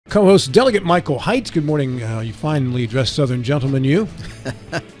Co-host Delegate Michael Height. Good morning, you finely dressed Southern gentleman, you.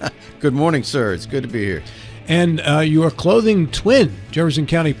 Good morning, sir. It's good to be here. And your clothing twin, Jefferson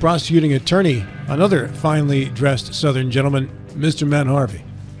County Prosecuting Attorney, another finely dressed Southern gentleman, Mr. Matt Harvey.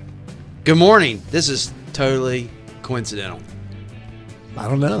 Good morning. This is totally coincidental. I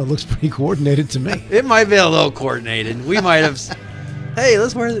don't know. It looks pretty coordinated to me. It might be a little coordinated. We might have. Hey,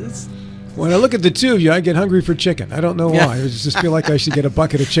 let's wear this. When I look at the two of you, I get hungry for chicken. I don't know why. I just feel like I should get a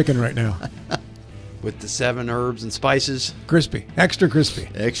bucket of chicken right now. With the 7 herbs and spices. Crispy. Extra crispy.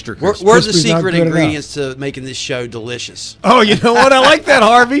 Extra crispy. We're the secret ingredients to making this show delicious. Oh, you know what? I like that,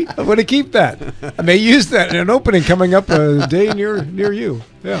 Harvey. I'm going to keep that. I may use that in an opening coming up a day near you.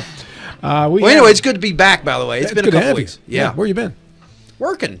 Yeah. Anyway, it's good to be back, by the way. It's been a couple weeks. Yeah. Where you been?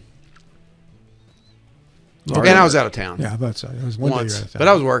 Working. And I was out of town. Yeah, but it was one day you're out of town. But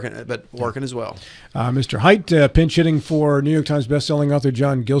I was working as well. Mr. Height, pinch hitting for New York Times bestselling author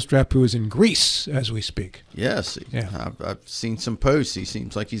John Gilstrap, who is in Greece as we speak. Yes. Yeah. I've seen some posts. He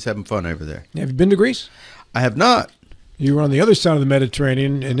seems like he's having fun over there. Have you been to Greece? I have not. You were on the other side of the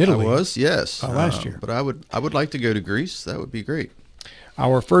Mediterranean in Italy. I was, yes. Last year. But I would like to go to Greece. That would be great.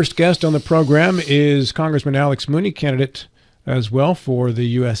 Our first guest on the program is Congressman Alex Mooney, candidate as well for the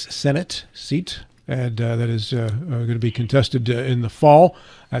U.S. Senate seat. And that is going to be contested in the fall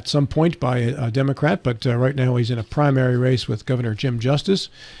at some point by a Democrat. But right now he's in a primary race with Governor Jim Justice.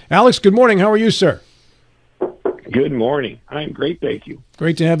 Alex, good morning. How are you, sir? Good morning. I'm great, thank you.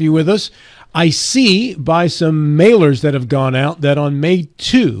 Great to have you with us. I see by some mailers that have gone out that on May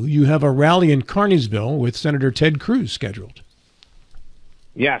 2, you have a rally in Carneysville with Senator Ted Cruz scheduled.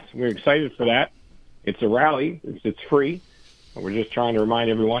 Yes, we're excited for that. It's a rally. It's free. We're just trying to remind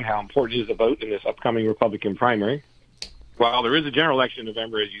everyone how important it is to vote in this upcoming Republican primary. While there is a general election in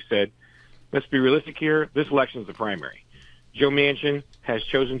November, as you said, let's be realistic here. This election is the primary. Joe Manchin has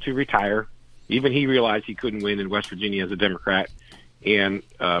chosen to retire. Even he realized he couldn't win in West Virginia as a Democrat. And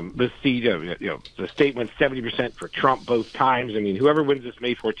this seat, the state went 70% for Trump both times. I mean, whoever wins this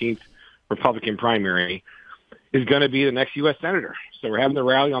May 14th Republican primary is going to be the next U.S. Senator. So we're having the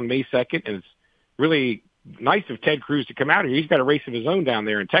rally on May 2nd, and it's really nice of Ted Cruz to come out here. He's got a race of his own down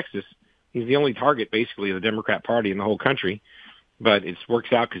there in Texas. He's the only target, basically, of the Democrat Party in the whole country. But it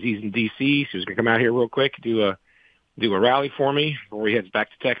works out because he's in D.C., so he's going to come out here real quick, do a rally for me before he heads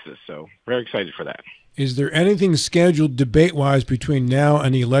back to Texas. So very excited for that. Is there anything scheduled debate-wise between now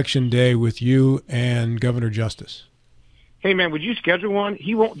and Election Day with you and Governor Justice? Hey, man, would you schedule one?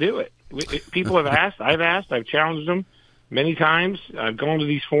 He won't do it. People have asked. I've challenged him many times. I've gone to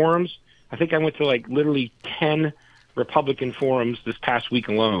these forums. I think I went to literally 10 Republican forums this past week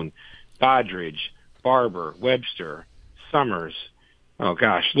alone. Bodridge, Barber, Webster, Summers. Oh,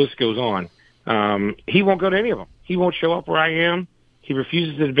 gosh, list goes on. He won't go to any of them. He won't show up where I am. He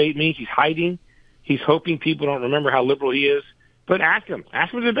refuses to debate me. He's hiding. He's hoping people don't remember how liberal he is. But ask him.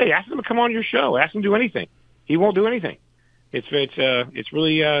 Ask him to debate. Ask him to come on your show. Ask him to do anything. He won't do anything. It's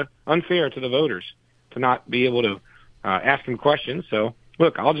really unfair to the voters to not be able to ask him questions. So,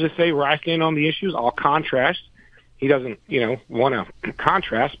 look, I'll just say where I stand on the issues. I'll contrast. He doesn't, want to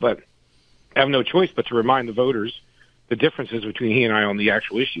contrast, but I have no choice but to remind the voters the differences between he and I on the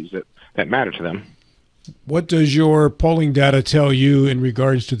actual issues that matter to them. What does your polling data tell you in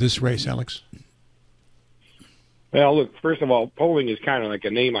regards to this race, Alex? Well, look, first of all, polling is kind of like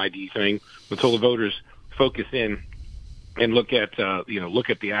a name ID thing until the voters focus in and look at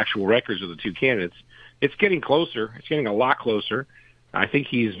the actual records of the two candidates. It's getting closer. It's getting a lot closer. I think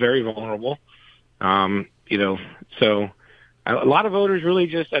he's very vulnerable. So a lot of voters really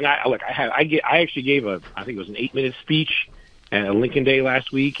just, and I actually gave I think it was an 8-minute speech at Lincoln Day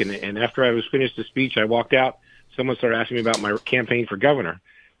last week. And after I was finished the speech, I walked out. Someone started asking me about my campaign for governor.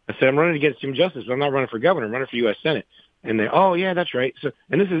 I said, I'm running against Jim Justice, but I'm not running for governor. I'm running for U.S. Senate. And they, oh yeah, that's right. So,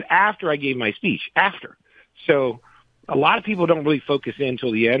 and this is after I gave my speech, after. So a lot of people don't really focus in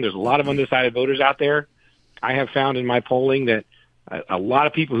until the end. There's a lot of undecided voters out there. I have found in my polling that a lot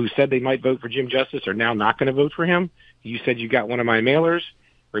of people who said they might vote for Jim Justice are now not going to vote for him. You said you got one of my mailers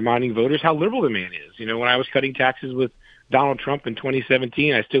reminding voters how liberal the man is. When I was cutting taxes with Donald Trump in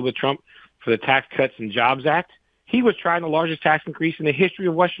 2017, I stood with Trump for the Tax Cuts and Jobs Act. He was trying the largest tax increase in the history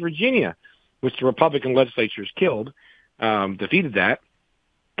of West Virginia, which the Republican legislatures killed, defeated that,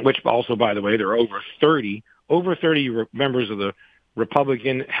 which also, by the way, there are over 30 members of the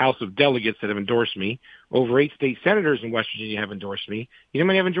Republican House of Delegates that have endorsed me. Over 8 state senators in West Virginia have endorsed me. You know how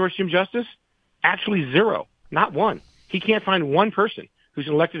many have endorsed Jim Justice? Actually 0, not 1. He can't find one person who's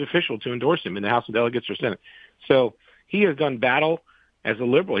an elected official to endorse him in the House of Delegates or Senate. So he has done battle as a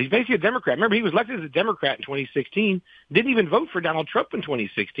liberal. He's basically a Democrat. Remember, he was elected as a Democrat in 2016, didn't even vote for Donald Trump in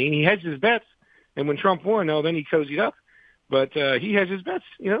 2016. He hedged his bets, and when Trump won, then he cozied up. But he hedged his bets.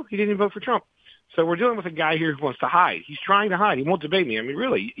 He didn't even vote for Trump. So we're dealing with a guy here who wants to hide. He's trying to hide. He won't debate me. I mean,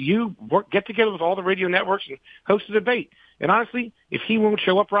 really, get together with all the radio networks and host a debate. And honestly, if he won't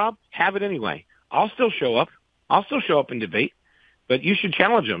show up, Rob, have it anyway. I'll still show up. I'll still show up and debate. But you should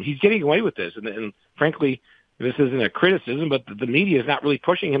challenge him. He's getting away with this. And frankly, this isn't a criticism, but the media is not really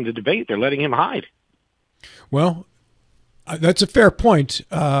pushing him to debate. They're letting him hide. Well, that's a fair point.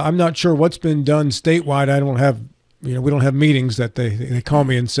 I'm not sure what's been done statewide. I don't have, we don't have meetings that they call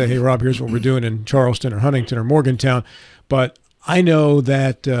me and say, hey, Rob, here's what we're doing in Charleston or Huntington or Morgantown. But I know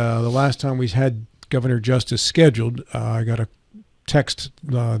that the last time we had Governor Justice scheduled, I got a text,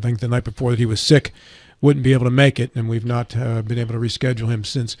 I think the night before, that he was sick, wouldn't be able to make it, and we've not been able to reschedule him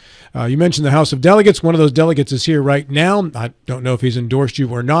since. You mentioned the House of Delegates. One of those delegates is here right now. I don't know if he's endorsed you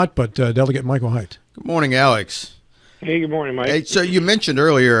or not, but Delegate Michael Haidt. Good morning, Alex. Hey, good morning, Mike. Hey, so you mentioned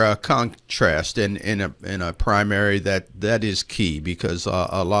earlier a contrast in a primary that is key because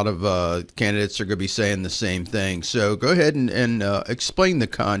a lot of candidates are going to be saying the same thing. So go ahead and explain the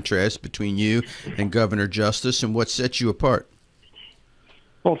contrast between you and Governor Justice and what sets you apart.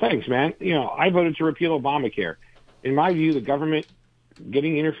 Well, thanks, man. I voted to repeal Obamacare. In my view, the government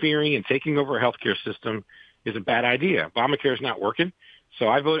interfering and taking over a healthcare system is a bad idea. Obamacare is not working. So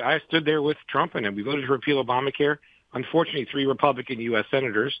I stood there with Trump, and we voted to repeal Obamacare. Unfortunately, 3 Republican U.S.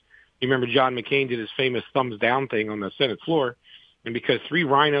 senators, you remember John McCain did his famous thumbs down thing on the Senate floor, and because 3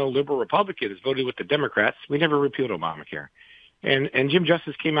 rhino liberal Republicans voted with the Democrats, we never repealed Obamacare. And Jim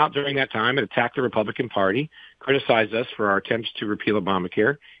Justice came out during that time and attacked the Republican Party, criticized us for our attempts to repeal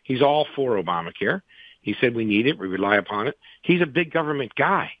Obamacare. He's all for Obamacare. He said we need it, we rely upon it. He's a big government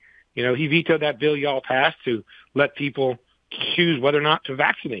guy. He vetoed that bill y'all passed to let people choose whether or not to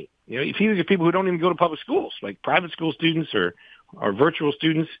vaccinate. If he was people who don't even go to public schools, like private school students or virtual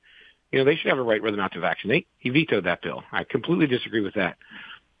students, they should have a right whether or not to vaccinate. He vetoed that bill. I completely disagree with that.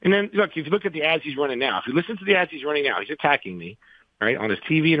 And then, look, if you look at the ads he's running now, if you listen to the ads he's running now, he's attacking me, right? On his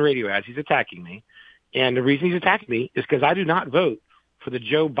TV and radio ads, he's attacking me. And the reason he's attacking me is because I do not vote for the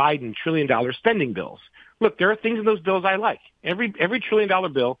Joe Biden $1 trillion spending bills. Look, there are things in those bills I like. Every $1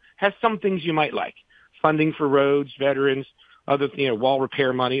 trillion bill has some things you might like. Funding for roads, veterans, other, wall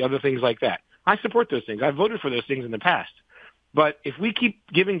repair money, other things like that. I support those things. I've voted for those things in the past. But if we keep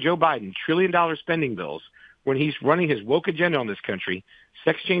giving Joe Biden $1 trillion spending bills when he's running his woke agenda on this country,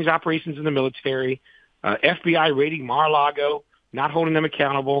 sex change operations in the military, FBI raiding Mar-a-Lago, not holding them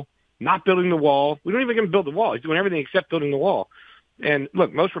accountable, not building the wall. We don't even get him to build the wall. He's doing everything except building the wall. And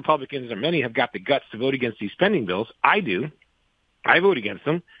look, most Republicans, or many, have got the guts to vote against these spending bills. I do. I vote against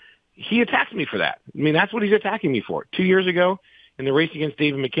them. He attacks me for that. I mean, that's what he's attacking me for. 2 years ago, in the race against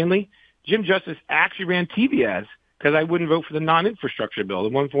David McKinley, Jim Justice actually ran TV ads because I wouldn't vote for the non-infrastructure bill, the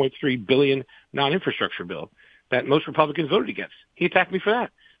 $1.3 billion non-infrastructure bill that most Republicans voted against. He attacked me for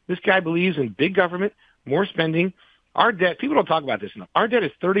that. This guy believes in big government, more spending. Our debt, people don't talk about this enough. Our debt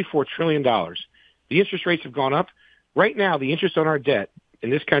is $34 trillion. The interest rates have gone up. Right now, the interest on our debt in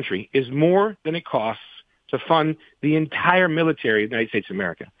this country is more than it costs to fund the entire military of the United States of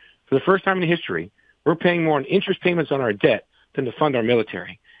America. For the first time in history, we're paying more on interest payments on our debt than to fund our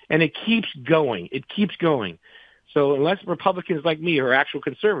military. And it keeps going. It keeps going. So unless Republicans like me are actual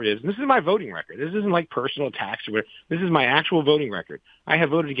conservatives, and this is my voting record. This isn't like personal attacks or whatever. This is my actual voting record. I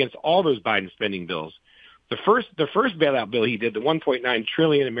have voted against all those Biden spending bills. The first bailout bill he did, the $1.9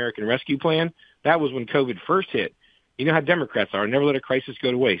 trillion American Rescue Plan, that was when COVID first hit. You know how Democrats are. Never let a crisis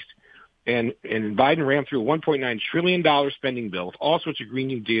go to waste. And Biden ran through a $1.9 trillion spending bill with all sorts of Green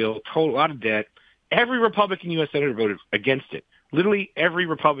New Deal, total lot of debt. Every Republican U.S. Senator voted against it. Literally every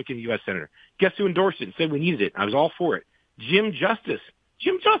Republican U.S. Senator. Guess who endorsed it and said we needed it? I was all for it. Jim Justice.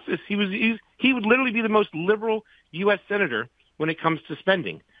 Jim Justice. He would literally be the most liberal U.S. Senator when it comes to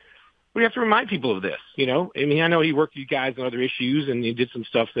spending. We have to remind people of this, I mean, I know he worked with you guys on other issues and he did some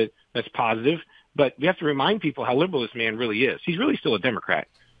stuff that's positive, but we have to remind people how liberal this man really is. He's really still a Democrat.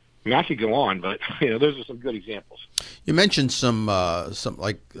 I mean, I could go on, but those are some good examples. You mentioned some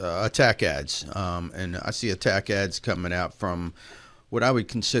attack ads, and I see attack ads coming out from what I would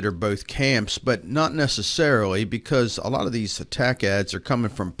consider both camps, but not necessarily, because a lot of these attack ads are coming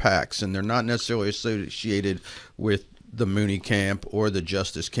from PACs, and they're not necessarily associated with the Mooney camp or the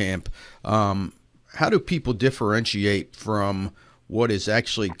Justice camp. How do people differentiate from what is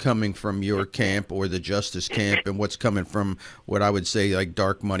actually coming from your camp or the Justice camp and what's coming from what I would say like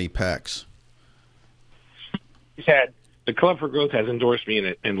dark money PACs? The Club for Growth has endorsed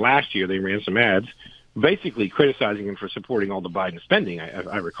me, and last year they ran some ads basically criticizing him for supporting all the Biden spending.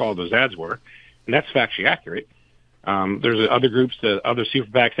 I recall those ads were, and that's factually accurate. There's other groups, other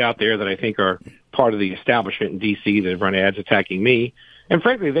super PACs out there that I think are part of the establishment in D.C. that run ads attacking me. And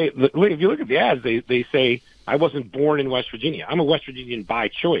frankly, if you look at the ads, they say I wasn't born in West Virginia. I'm a West Virginian by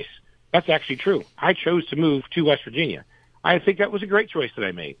choice. That's actually true. I chose to move to West Virginia. I think that was a great choice that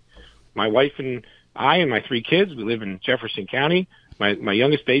I made. My wife and I and my 3 kids, we live in Jefferson County. My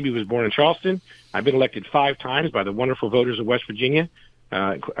youngest baby was born in Charleston. I've been elected 5 times by the wonderful voters of West Virginia.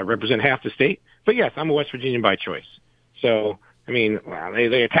 I represent half the state. But yes, I'm a West Virginian by choice. So, I mean, well,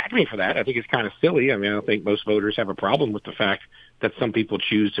 they attack me for that. I think it's kind of silly. I mean, I don't think most voters have a problem with the fact that some people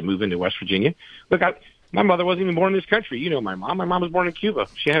choose to move into West Virginia. Look, my mother wasn't even born in this country. You know my mom. My mom was born in Cuba.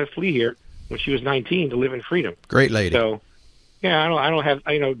 She had to flee here when she was 19 to live in freedom. Great lady. So, yeah, I don't have,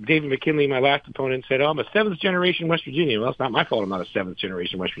 David McKinley, my last opponent, said, I'm a 7th generation West Virginian. Well, it's not my fault I'm not a 7th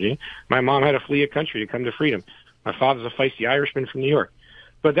generation West Virginian. My mom had to flee a country to come to freedom. My father's a feisty Irishman from New York.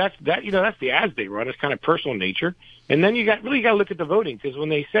 But that's the ads they run. It's kind of personal nature. And then you got to look at the voting, because when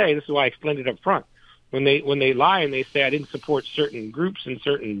they say, this is why I explained it up front, when they lie and they say I didn't support certain groups and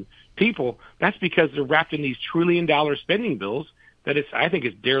certain people, that's because they're wrapped in these $1 trillion spending bills that I think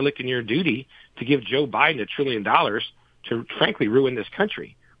it's derelict in your duty to give Joe Biden $1 trillion to frankly ruin this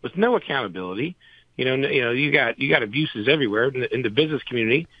country with no accountability. You got abuses everywhere in the business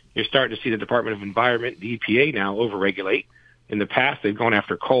community. You're starting to see the Department of Environment, the EPA now overregulate. In the past, they've gone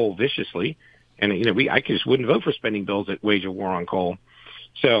after coal viciously, and I just wouldn't vote for spending bills that wage a war on coal.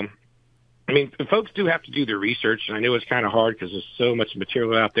 So, I mean, folks do have to do their research, and I know it's kind of hard because there's so much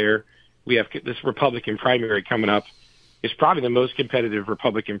material out there. We have this Republican primary coming up. It's probably the most competitive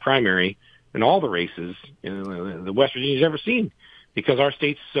Republican primary in all the races the West Virginia's ever seen, because our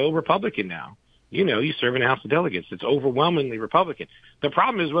state's so Republican now. You serve in the House of Delegates. It's overwhelmingly Republican. The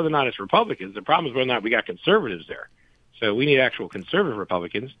problem is whether or not it's Republicans. The problem is whether or not we got conservatives there. So we need actual conservative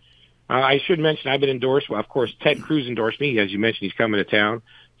Republicans. I should mention I've been endorsed. Well, of course, Ted Cruz endorsed me. As you mentioned, he's coming to town.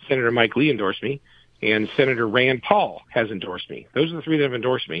 Senator Mike Lee endorsed me. And Senator Rand Paul has endorsed me. Those are the 3 that have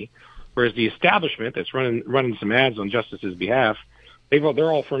endorsed me. Whereas the establishment that's running some ads on Justice's behalf,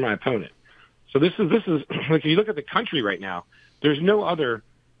 they're all for my opponent. So this is like, if you look at the country right now, there's no other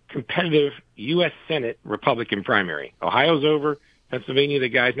competitive U.S. Senate Republican primary. Ohio's over. Pennsylvania, the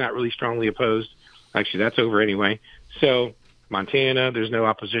guy's not really strongly opposed. Actually, that's over anyway. So Montana, there's no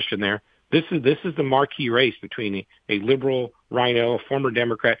opposition there. This is the marquee race between a liberal rhino, a former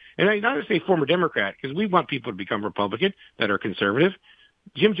Democrat, and I not to say former Democrat because we want people to become Republican that are conservative.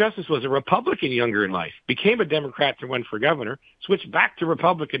 Jim Justice was a Republican younger in life, became a Democrat to run for governor, switched back to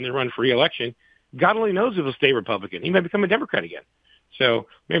Republican to run for re-election. God only knows if he'll stay Republican. He might become a Democrat again. So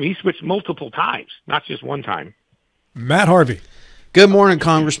maybe he switched multiple times, not just one time. Matt Harvey. Good morning,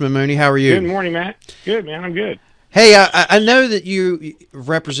 Congressman Mooney. How are you? Good morning, Matt. Good, man. I'm good. Hey, I know that you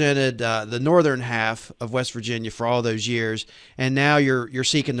represented the northern half of West Virginia for all those years, and now you're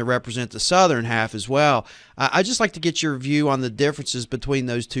seeking to represent the southern half as well. I'd just like to get your view on the differences between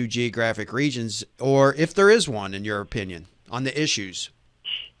those 2 geographic regions, or if there is one, in your opinion, on the issues.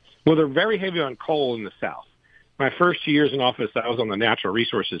 Well, they're very heavy on coal in the South. My first 2 years in office, I was on the Natural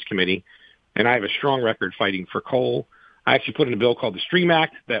Resources Committee, and I have a strong record fighting for coal. I actually put in a bill called the Stream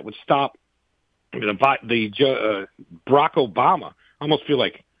Act that would stop Barack Obama. I almost feel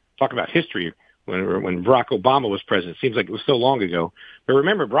like talk about history when Barack Obama was president. Seems like it was so long ago. But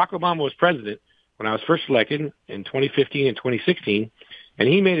remember, Barack Obama was president when I was first elected in 2015 and 2016, and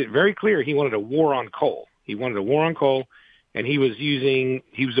he made it very clear he wanted a war on coal. He wanted a war on coal, and he was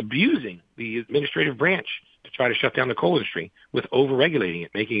abusing the administrative branch to try to shut down the coal industry with over-regulating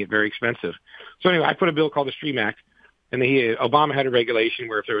it, making it very expensive. So anyway, I put a bill called the Stream Act. And Obama had a regulation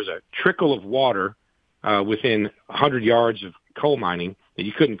where if there was a trickle of water within 100 yards of coal mining, that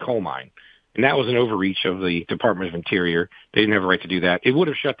you couldn't coal mine. And that was an overreach of the Department of Interior. They didn't have a right to do that. It would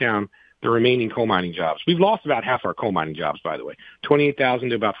have shut down the remaining coal mining jobs. We've lost about half our coal mining jobs, by the way,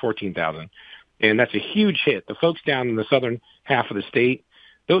 28,000 to about 14,000. And that's a huge hit. The folks down in the southern half of the state,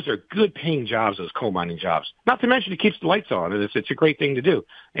 those are good-paying jobs, those coal mining jobs. Not to mention it keeps the lights on, and it's a great thing to do.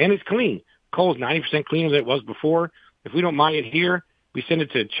 And it's clean. Coal is 90% cleaner than it was before. If we don't mine it here, we send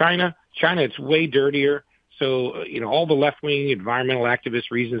it to China. China, it's way dirtier. So, all the left-wing environmental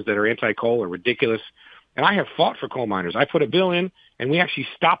activist reasons that are anti-coal are ridiculous. And I have fought for coal miners. I put a bill in, and we actually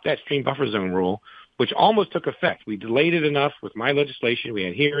stopped that stream buffer zone rule, which almost took effect. We delayed it enough with my legislation. We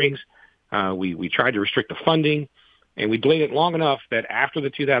had hearings. We tried to restrict the funding, and we delayed it long enough that after the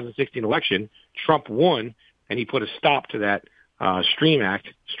 2016 election, Trump won, and he put a stop to that Stream Act,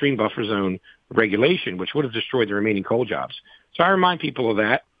 stream buffer zone regulation, which would have destroyed the remaining coal jobs. So I remind people of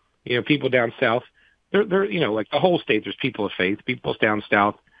that. People down south, they're like the whole state. There's people of faith. People down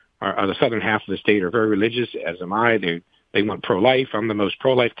south are the southern half of the state are very religious, as am I. They want pro-life. I'm the most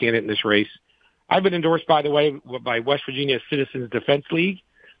pro-life candidate in this race. I've been endorsed, by the way, by West Virginia Citizens Defense League.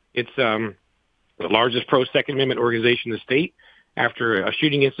 It's the largest pro-Second Amendment organization in the state. After a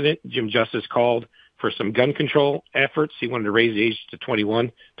shooting incident, Jim Justice called for some gun control efforts. He wanted to raise the age to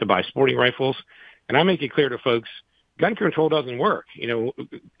 21 to buy sporting rifles. And I make it clear to folks, gun control doesn't work.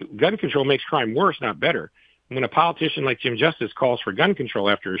 Gun control makes crime worse, not better. When a politician like Jim Justice calls for gun control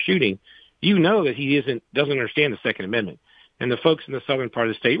after a shooting, you know that he doesn't understand the Second Amendment. And the folks in the southern part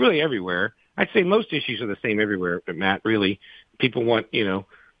of the state, really everywhere, I'd say most issues are the same everywhere, but Matt, really, people want,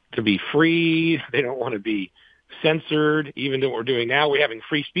 to be free. They don't want to be censored, even though what we're doing now, we're having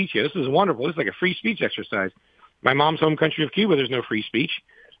free speech here. This is wonderful. This is like a free speech exercise. My mom's home country of Cuba, there's no free speech.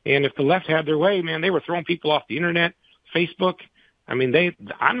 And if the left had their way, man, they were throwing people off the internet, Facebook. I mean,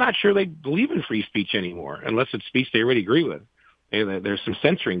 I'm not sure they believe in free speech anymore, unless it's speech they really agree with. There's some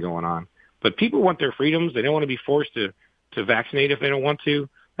censoring going on. But people want their freedoms. They don't want to be forced to vaccinate if they don't want to.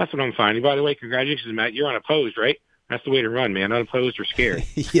 That's what I'm finding. By the way, congratulations, Matt. You're unopposed, right? That's the way to run, man. Unopposed or scared.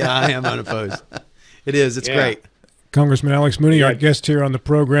 Yeah, I am unopposed. It is. It's great. Congressman Alex Mooney, our guest here on the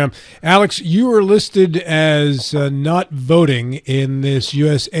program. Alex, you were listed as not voting in this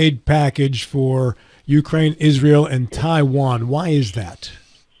U.S. aid package for Ukraine, Israel, and Taiwan. Why is that?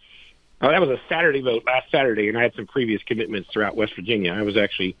 Oh, that was a Saturday vote last Saturday, and I had some previous commitments throughout West Virginia. I was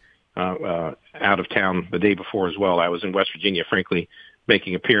actually out of town the day before as well. I was in West Virginia, frankly,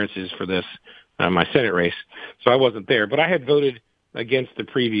 making appearances for this, my Senate race. So I wasn't there. But I had voted against the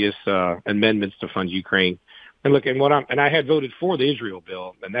previous amendments to fund Ukraine. And look, and I had voted for the Israel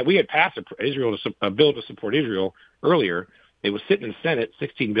bill, and that we had passed a bill to support Israel earlier. It was sitting in the Senate,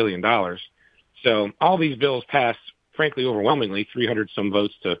 $16 billion. So all these bills passed, frankly, overwhelmingly, 300 some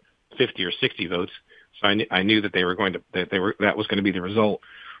votes to 50 or 60 votes. So I knew that that was going to be the result.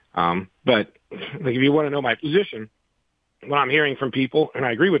 But if you want to know my position, what I'm hearing from people, and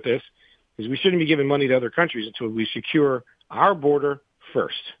I agree with this, is we shouldn't be giving money to other countries until we secure our border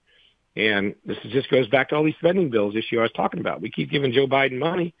first. And this just goes back to all these spending bills issue I was talking about. We keep giving Joe Biden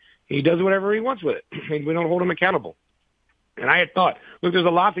money. He does whatever he wants with it, and we don't hold him accountable. And I had thought, look, there's a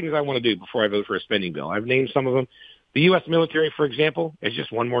lot of things I want to do before I vote for a spending bill. I've named some of them. The U.S. military, for example, is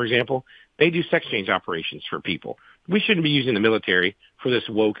just one more example. They do sex change operations for people. We shouldn't be using the military for this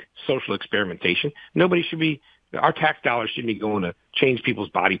woke social experimentation. Our tax dollars shouldn't be going to change people's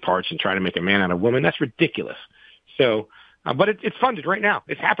body parts and try to make a man out of a woman. That's ridiculous. So, but it's funded right now.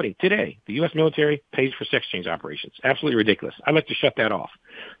 It's happening today. The U.S. military pays for sex change operations. Absolutely ridiculous. I'd like to shut that off.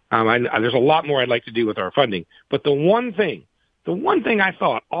 There's a lot more I'd like to do with our funding. But the one thing I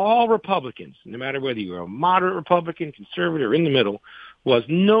thought all Republicans, no matter whether you were a moderate Republican, conservative, or in the middle, was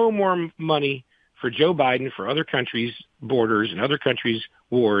no more money for Joe Biden, for other countries' borders and other countries'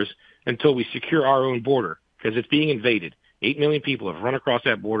 wars until we secure our own border, because it's being invaded. 8 million people have run across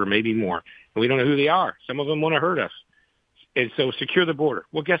that border, maybe more, and we don't know who they are. Some of them want to hurt us. And so secure the border.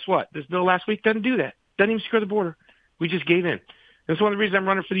 Well, guess what? This bill last week doesn't do that. Doesn't even secure the border. We just gave in. And it's one of the reasons I'm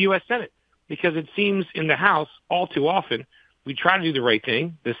running for the U.S. Senate, because it seems in the House all too often we try to do the right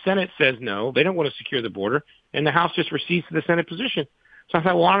thing. The Senate says no. They don't want to secure the border. And the House just recedes to the Senate position. So I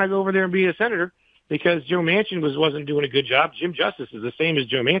thought, well, why don't I go over there and be a senator? Because Joe Manchin wasn't doing a good job. Jim Justice is the same as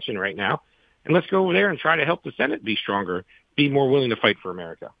Joe Manchin right now. And let's go over there and try to help the Senate be stronger, be more willing to fight for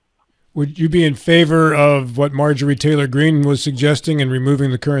America. Would you be in favor of what Marjorie Taylor Greene was suggesting in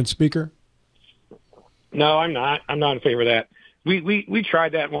removing the current speaker? No, I'm not. I'm not in favor of that. We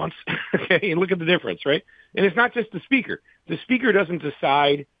tried that once, okay, and look at the difference, right? And it's not just the speaker. The speaker doesn't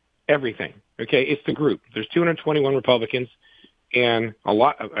decide everything, okay? It's the group. There's 221 Republicans, and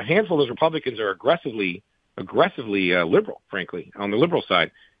a handful of those Republicans are aggressively liberal, frankly, on the liberal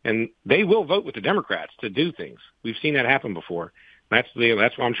side, and they will vote with the Democrats to do things. We've seen that happen before. That's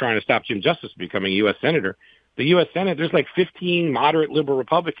why I'm trying to stop Jim Justice becoming a U.S. Senator. The U.S. Senate, there's like 15 moderate liberal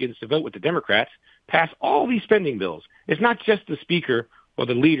Republicans to vote with the Democrats, pass all these spending bills. It's not just the speaker or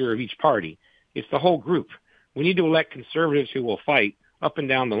the leader of each party. It's the whole group. We need to elect conservatives who will fight up and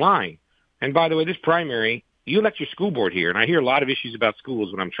down the line. And by the way, this primary, you elect your school board here, and I hear a lot of issues about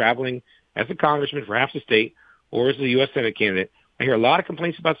schools when I'm traveling as a congressman for half the state or as a U.S. Senate candidate. I hear a lot of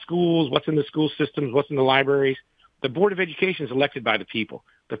complaints about schools, what's in the school systems, what's in the libraries. The Board of Education is elected by the people.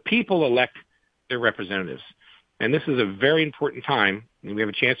 The people elect their representatives. And this is a very important time, and we have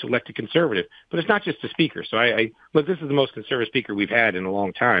a chance to elect a conservative. But it's not just the speaker. So look, this is the most conservative speaker we've had in a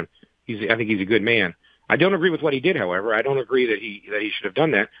long time. I think he's a good man. I don't agree with what he did, however. I don't agree that he should have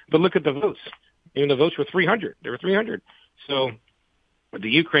done that. But look at the votes. The votes were 300. There were 300. So With the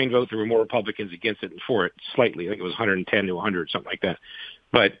Ukraine vote, there were more Republicans against it than for it, slightly. I think it was 110 to 100, something like that.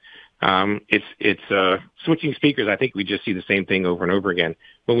 But it's switching speakers. I think we just see the same thing over and over again.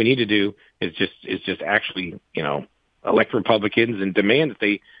 What we need to do is just actually, elect Republicans and demand that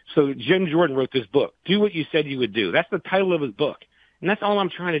they. So Jim Jordan wrote this book, Do What You Said You Would Do. That's the title of his book. And that's all I'm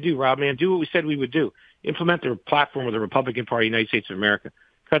trying to do, Rob, man. Do what we said we would do. Implement the platform of the Republican Party of the United States of America.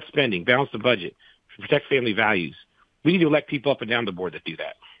 Cut spending, balance the budget, protect family values. We need to elect people up and down the board that do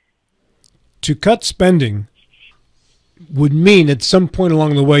that. To cut spending would mean at some point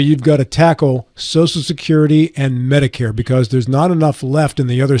along the way you've got to tackle Social Security and Medicare, because there's not enough left in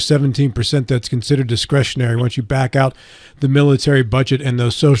the other 17% that's considered discretionary once you back out the military budget and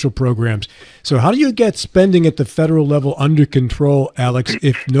those social programs. So how do you get spending at the federal level under control, Alex,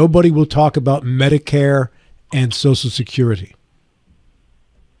 if nobody will talk about Medicare and Social Security?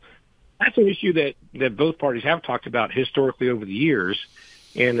 That's an issue that both parties have talked about historically over the years,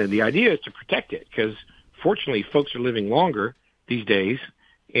 and the idea is to protect it, because fortunately folks are living longer these days,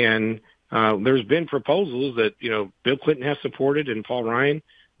 and there's been proposals that Bill Clinton has supported and Paul Ryan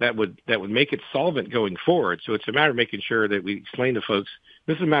that would make it solvent going forward. So it's a matter of making sure that we explain to folks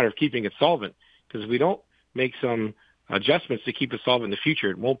this is a matter of keeping it solvent, because if we don't make some adjustments to keep it solvent in the future,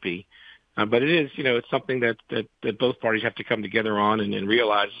 it won't be. But it is, it's something that both parties have to come together on and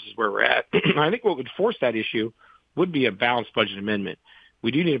realize this is where we're at. I think what would force that issue would be a balanced budget amendment. We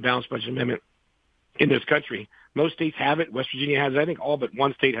do need a balanced budget amendment in this country. Most states have it. West Virginia has it. I think all but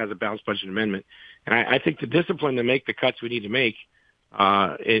one state has a balanced budget amendment. And I think the discipline to make the cuts we need to make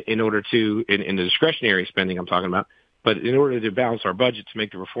in order to, in the discretionary spending I'm talking about, but in order to balance our budget to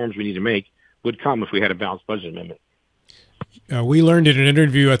make the reforms we need to make would come if we had a balanced budget amendment. We learned in an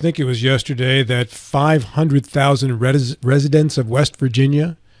interview, I think it was yesterday, that 500,000 residents of West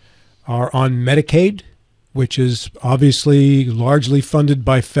Virginia are on Medicaid, which is obviously largely funded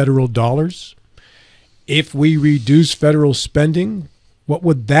by federal dollars. If we reduce federal spending, what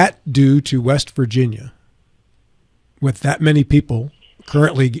would that do to West Virginia with that many people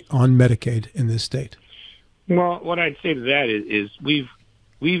currently on Medicaid in this state? Well, what I'd say to that is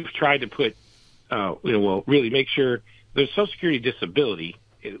we've tried to put, really make sure there's Social Security disability,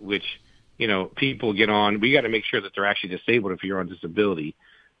 which, people get on. We got to make sure that they're actually disabled if you're on disability.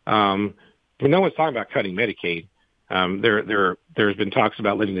 But no one's talking about cutting Medicaid. There's been talks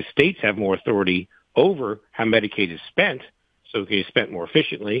about letting the states have more authority over how Medicaid is spent, so it can be spent more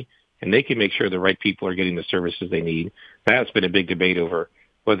efficiently, and they can make sure the right people are getting the services they need. That's been a big debate over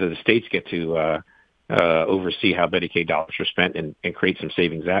whether the states get to oversee how Medicaid dollars are spent and create some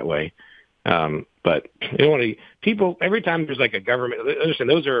savings that way. But people, every time there's like a government, listen,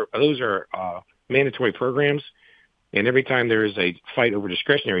 those are mandatory programs, and every time there is a fight over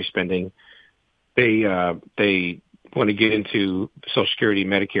discretionary spending, they want to get into Social Security,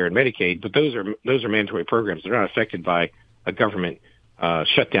 Medicare, and Medicaid, but those are mandatory programs. They're not affected by a government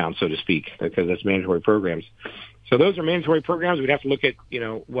shutdown, so to speak, because that's mandatory programs. So those are mandatory programs. We'd have to look at,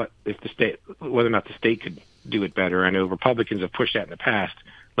 whether or not the state could do it better. I know Republicans have pushed that in the past,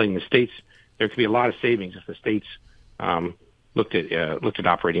 letting the states. There could be a lot of savings if the states looked at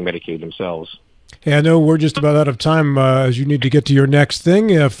operating Medicaid themselves. Hey, I know we're just about out of time as you need to get to your next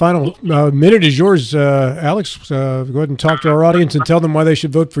thing. Final minute is yours, Alex. Go ahead and talk to our audience and tell them why they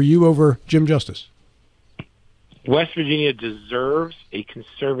should vote for you over Jim Justice. West Virginia deserves a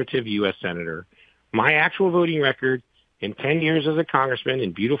conservative U.S. Senator. My actual voting record in 10 years as a congressman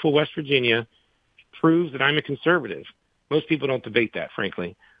in beautiful West Virginia proves that I'm a conservative. Most people don't debate that,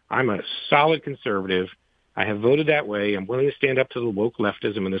 frankly. I'm a solid conservative. I have voted that way. I'm willing to stand up to the woke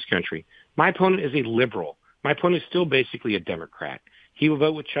leftism in this country. My opponent is a liberal. My opponent is still basically a Democrat. He will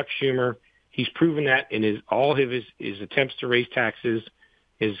vote with Chuck Schumer. He's proven that in all of his attempts to raise taxes,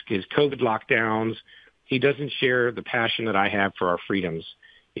 his COVID lockdowns. He doesn't share the passion that I have for our freedoms.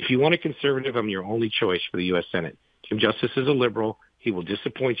 If you want a conservative, I'm your only choice for the U.S. Senate. Jim Justice is a liberal. He will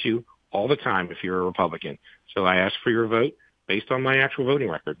disappoint you all the time if you're a Republican. So I ask for your vote based on my actual voting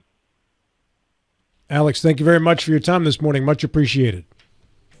record. Alex, thank you very much for your time this morning. Much appreciated.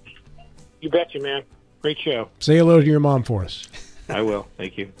 You betcha, man. Great show. Say hello to your mom for us. I will.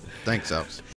 Thank you. Thanks, Alex.